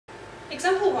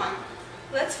Example 1.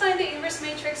 Let's find the inverse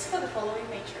matrix for the following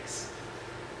matrix.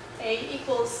 A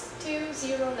equals 2,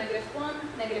 0, negative 1,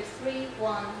 negative 3,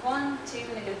 1, 1, 2,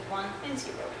 negative 1, and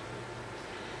 0.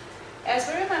 As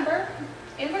we remember,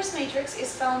 inverse matrix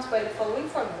is found by the following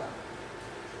formula.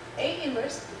 A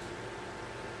inverse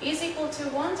is equal to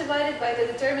 1 divided by the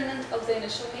determinant of the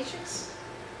initial matrix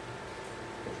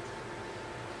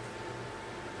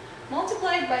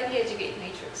multiplied by the adjugate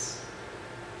matrix,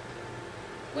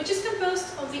 which is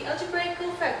composed of the algebraic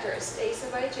cofactors a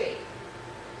sub ij,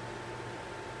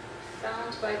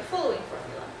 found by the following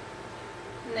formula.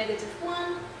 Negative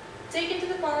 1 taken to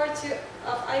the power 2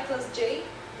 of I plus j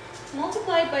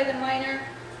multiplied by the minor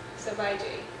sub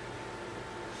ij.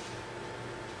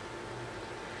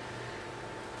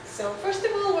 So first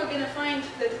of all, we're going to find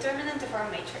the determinant of our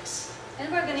matrix,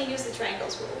 and we're going to use the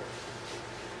triangles rule.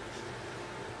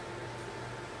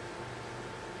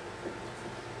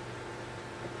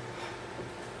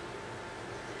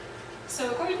 So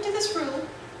according to this rule,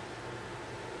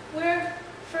 we're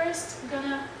first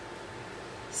gonna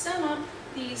sum up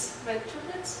these red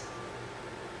triplets.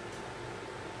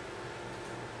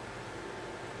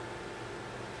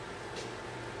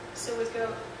 So we'd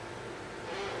go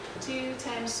 2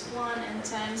 times 1 and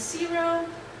times 0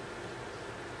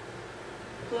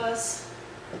 plus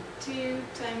 2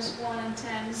 times 1 and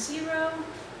times 0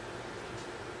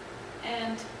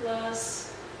 and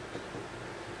plus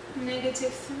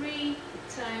negative 3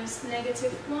 times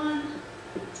negative 1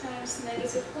 times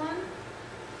negative 1,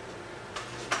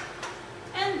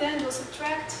 and then we'll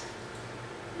subtract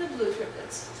the blue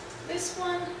triplets. This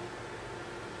one,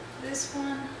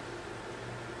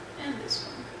 and this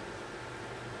one.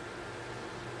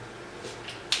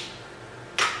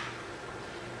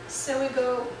 So we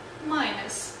go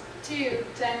minus 2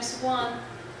 times 1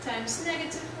 times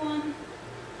negative 1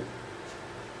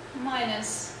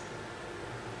 minus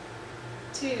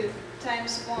 2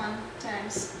 times 1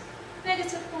 times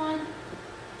negative 1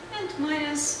 and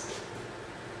minus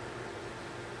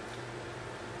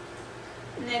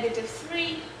negative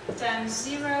 3 times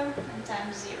 0 and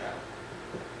times 0.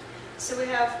 So we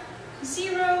have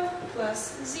 0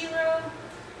 plus 0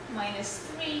 minus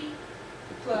 3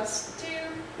 plus 2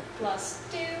 plus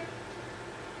 2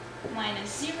 minus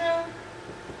 0,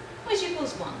 which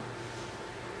equals 1.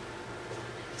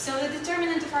 So the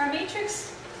determinant of our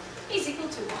matrix is equal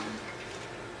to 1.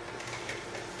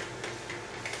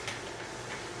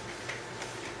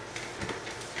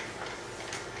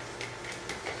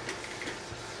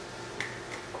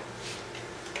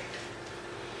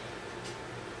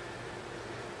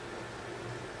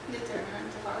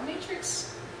 Determinant of our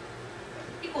matrix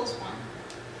equals 1.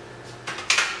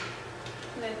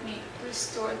 Let me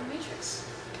restore the matrix.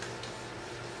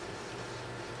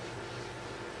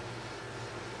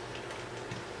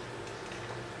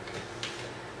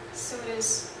 So it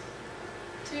is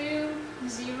 2,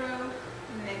 0,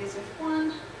 negative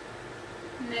 1,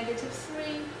 negative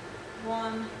 3,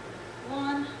 1,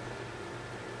 1,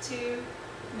 2,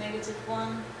 negative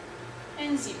 1,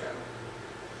 and 0.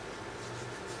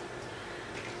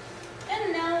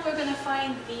 And now we're going to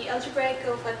find the algebraic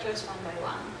cofactors one by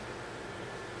one.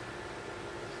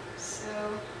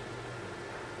 So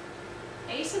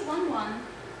a sub 1, 1,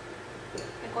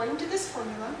 according to this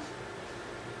formula,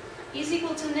 is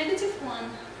equal to negative 1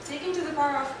 taken to the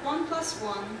power of 1 plus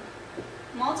 1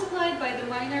 multiplied by the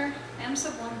minor m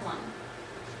sub 1, 1.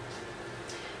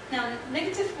 Now,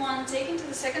 negative 1 taken to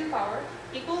the second power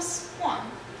equals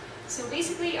 1. So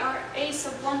basically our a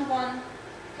sub 1, 1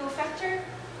 cofactor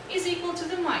is equal to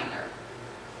the minor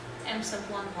m sub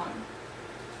 1, 1.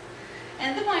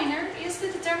 And the minor is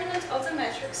the determinant of the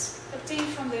matrix obtained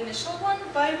from the initial one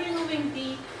by removing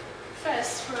the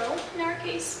first row, in our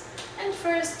case, and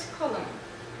first column,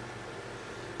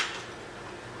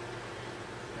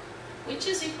 which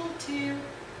is equal to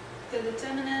the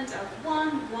determinant of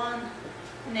 1, 1,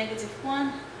 negative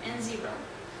 1, and 0.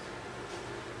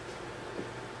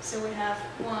 So we have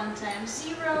 1 times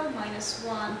 0 minus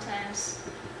 1 times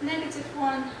negative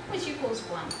 1, which equals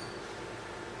 1.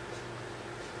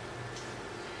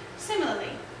 Similarly,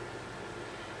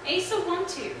 a sub 1,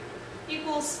 2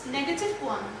 equals negative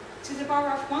 1 to the power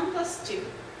of 1 plus 2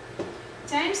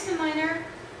 times the minor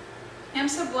m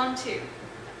sub 1, 2.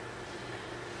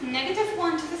 Negative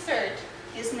 1 to the third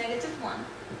is negative 1.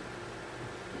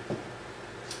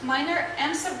 Minor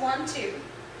m sub 1, 2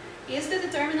 is the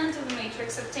determinant of the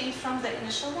matrix obtained from the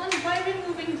initial one by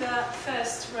removing the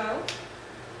first row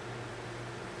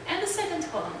and the second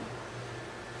column,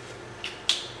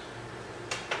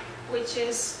 which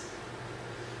is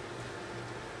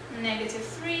negative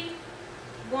 3,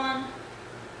 1,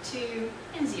 2,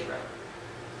 and 0.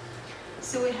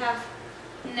 So we have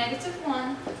negative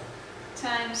 1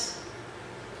 times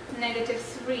negative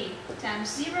 3 times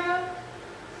 0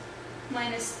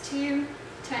 minus 2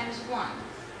 times 1,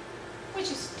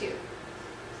 which is 2.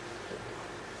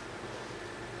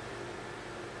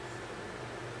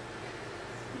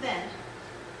 Then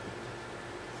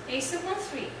a sub 1,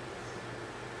 3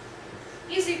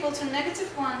 is equal to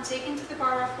negative 1 taken to the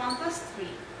power of 1 plus 3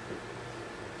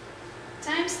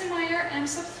 times the minor m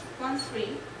sub 1,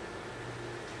 3,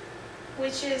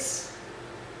 which is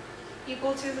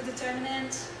equal to the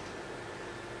determinant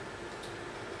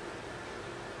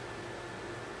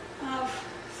of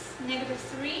negative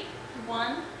 3,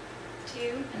 1,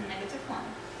 2, and negative 1.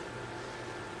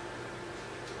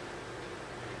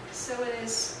 So it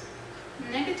is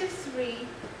negative 3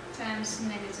 times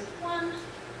negative 1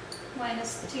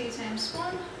 minus 2 times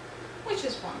 1, which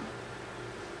is 1.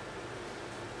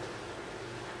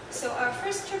 So our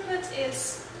first triplet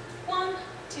is 1,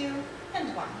 2,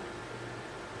 and 1.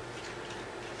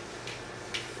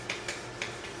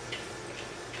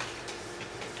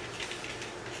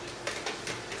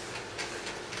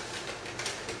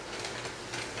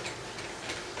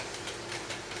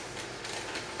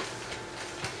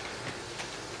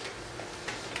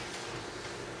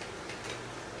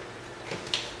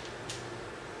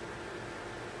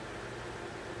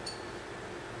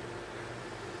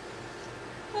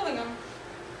 Moving on.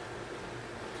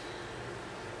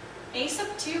 A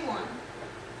sub 2, 1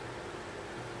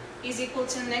 is equal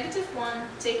to negative 1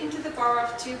 taken to the power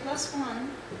of 2 plus 1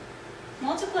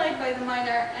 multiplied by the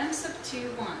minor m sub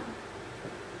 2, 1.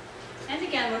 And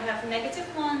again, we'll have negative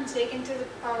 1 taken to the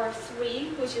power of 3,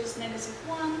 which is negative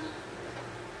 1,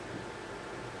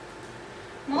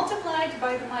 multiplied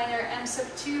by the minor m sub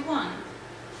 2, 1,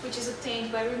 which is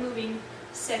obtained by removing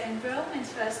second row and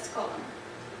first column.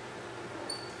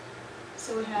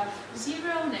 So we have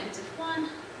 0, negative 1,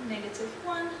 negative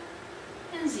 1,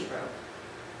 and 0.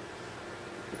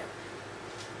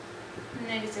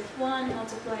 Negative 1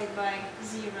 multiplied by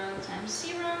 0 times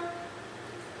 0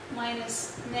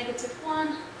 minus negative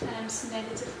 1 times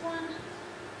negative 1,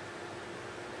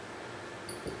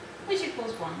 which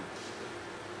equals 1.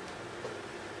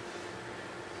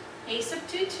 A sub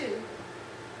 2, 2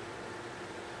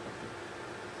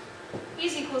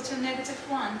 is equal to negative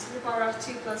 1 to the power of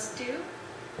 2 plus 2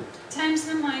 times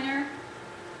the minor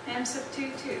m sub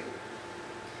 2, 2.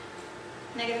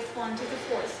 Negative 1 to the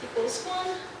fourth equals 1.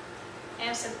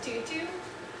 M sub 2, 2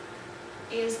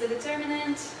 is the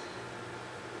determinant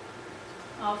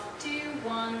of 2,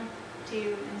 1,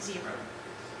 2, and 0.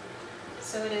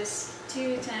 So it is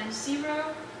 2 times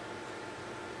 0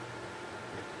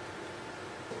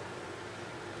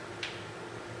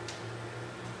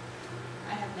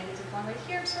 negative 1 right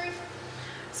here, I'm sorry.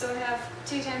 So I have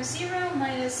 2 times 0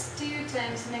 minus 2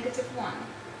 times negative 1.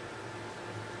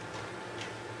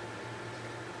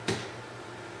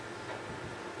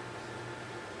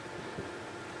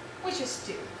 Which is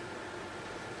 2.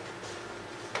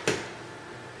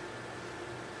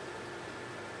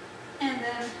 And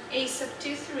then a sub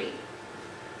 2, 3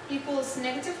 equals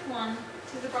negative 1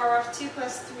 to the power of 2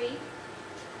 plus 3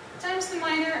 times the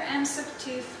minor m sub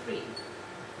 2, 3.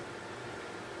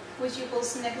 Which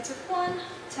equals negative 1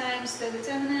 times the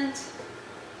determinant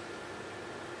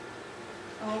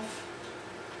of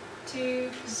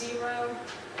 2, 0,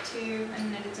 2,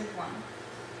 and negative 1.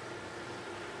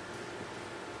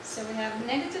 So we have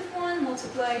negative 1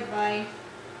 multiplied by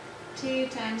 2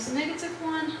 times negative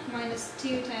 1 minus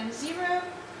 2 times 0,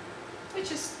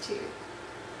 which is 2.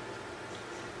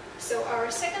 So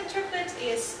our second triplet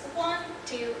is 1,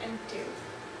 2, and 2.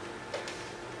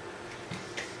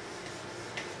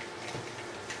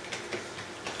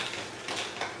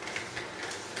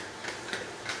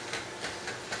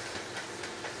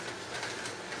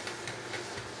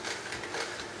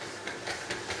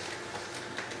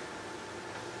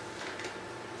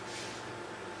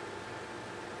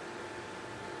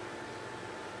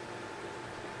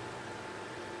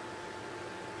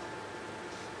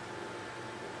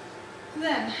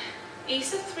 Then a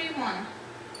sub 3, 1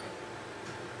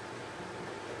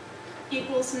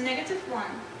 equals negative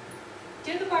 1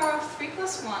 to the power of 3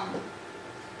 plus 1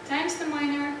 times the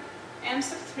minor m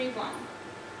sub 3, 1.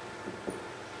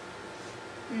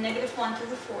 Negative 1 to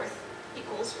the fourth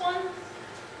equals 1.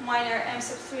 Minor m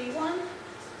sub 3, 1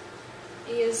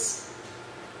 is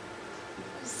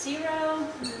 0,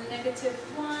 negative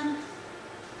 1,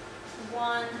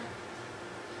 1,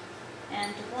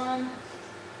 and 1.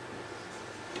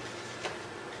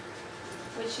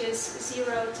 Which is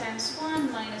 0 times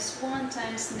 1 minus 1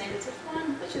 times negative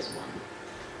 1, which is 1.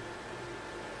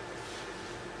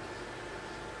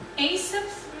 A sub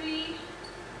 3,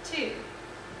 2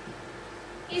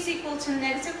 is equal to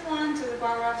negative 1 to the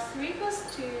power of 3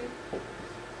 plus 2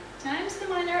 times the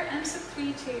minor m sub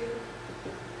 3, 2,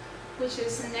 which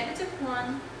is negative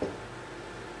 1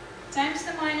 times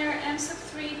the minor m sub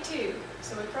 3, 2.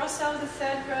 So we cross out the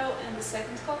third row and the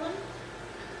second column,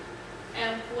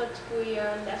 and what we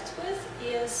are left with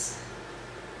is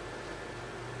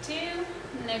 2,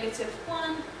 negative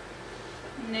 1,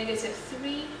 negative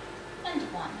 3, and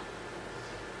 1.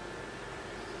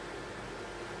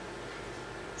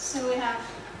 So we have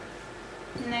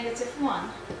negative 1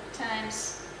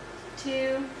 times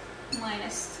 2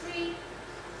 minus 3,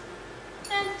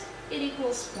 and it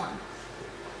equals 1.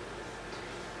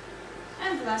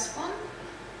 And the last one,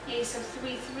 a sub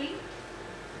 3, 3,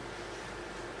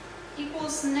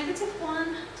 equals negative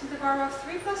 1 to the power of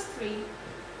 3 plus 3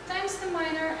 times the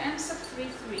minor m sub 3,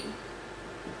 3,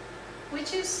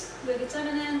 which is the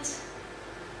determinant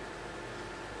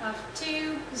of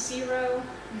 2, 0,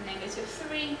 negative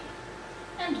 3,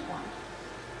 and 1,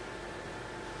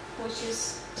 which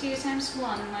is 2 times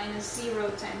 1 minus 0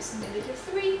 times negative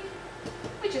 3,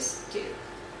 which is 2.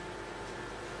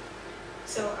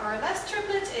 So our last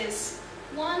triplet is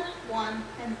 1, 1,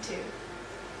 and 2.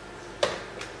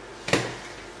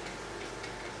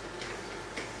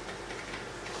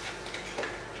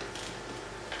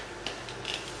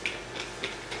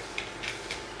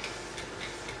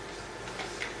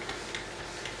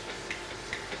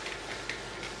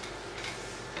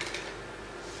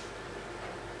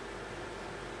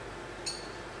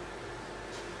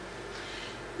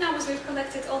 Now, as we've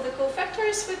collected all the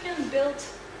cofactors, we can build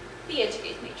the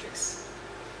educate matrix.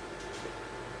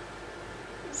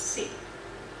 Let's see.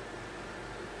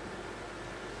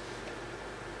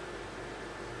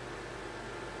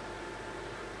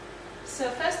 So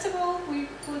first of all, we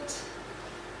put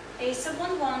a sub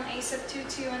 1, 1, a sub 2,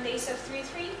 2, and a sub 3,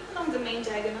 3 along the main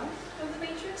diagonal of the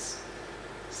matrix.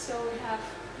 So we have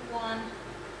 1,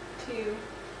 2,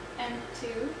 and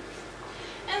 2.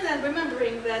 And then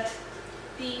remembering that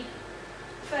the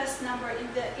first number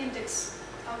in the index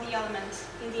of the element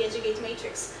in the educate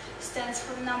matrix stands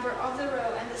for the number of the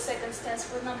row and the second stands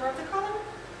for the number of the column,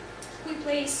 we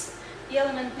place the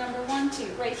element number 1, 2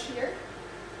 right here.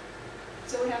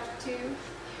 So we have 2.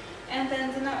 And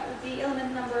then the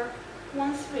element number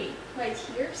 1, 3 right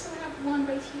here. So we have 1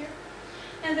 right here.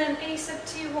 And then a sub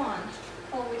 2, 1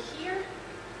 over here.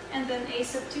 And then a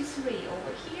sub 2, 3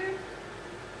 over here.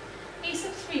 A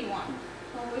sub 3, 1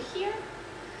 over here.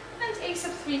 And a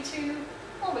sub 3, 2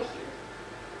 over here.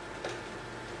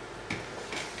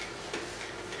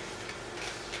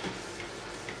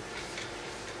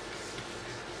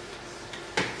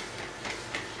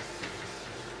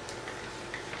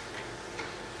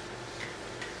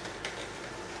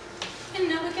 And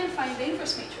now we can find the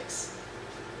inverse matrix.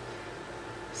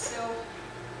 So,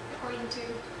 according to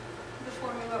the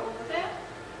formula over there,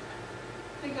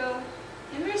 we go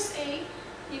inverse A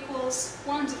equals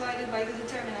 1 divided by the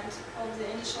determinant of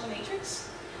the initial matrix,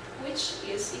 which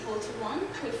is equal to 1,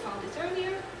 we found it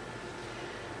earlier,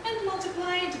 and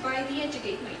multiplied by the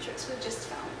educate matrix we just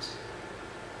found.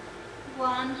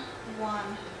 1,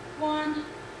 1, 1,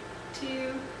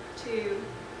 2, 2,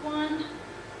 1,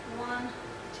 1,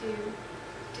 2,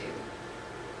 2.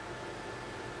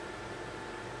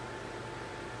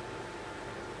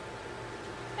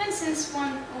 And since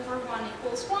 1 over 1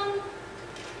 equals 1,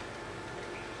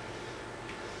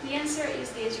 the answer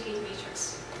is the educate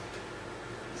matrix.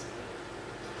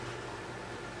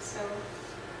 So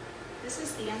this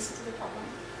is the answer to the problem.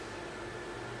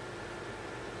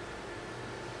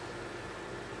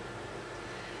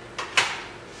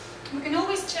 We can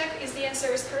always check if the answer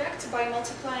is correct by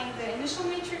multiplying the initial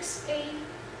matrix A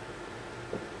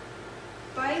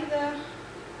by the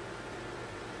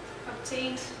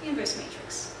obtained inverse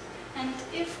matrix. And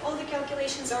if all the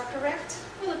calculations are correct,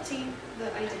 we'll obtain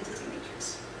the identity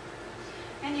matrix.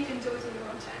 And you can do it in your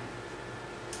own time.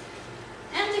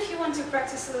 And if you want to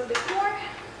practice a little bit more,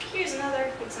 here's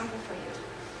another example for you.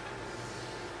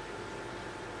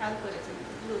 I'll put it in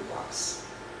the blue box.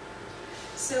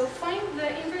 So find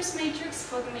the inverse matrix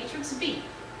for the matrix B,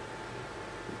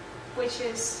 which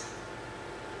is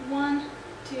 1,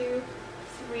 2,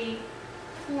 3,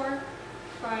 4,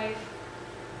 5,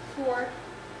 4,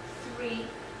 3,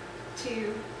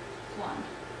 2, 1.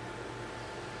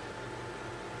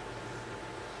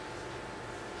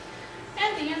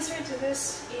 And the answer to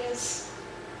this is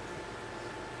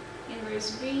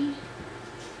inverse B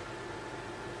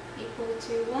equal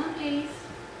to 1/8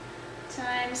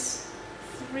 times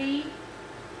 3,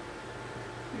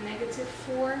 negative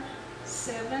 4,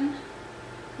 7,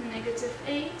 negative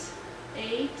 8,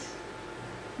 8,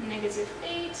 negative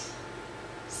 8,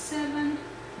 7,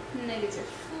 negative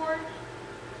 4,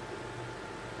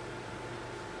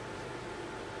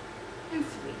 and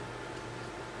 3.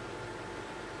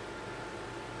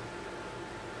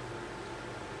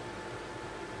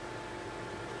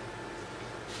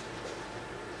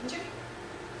 Enjoy.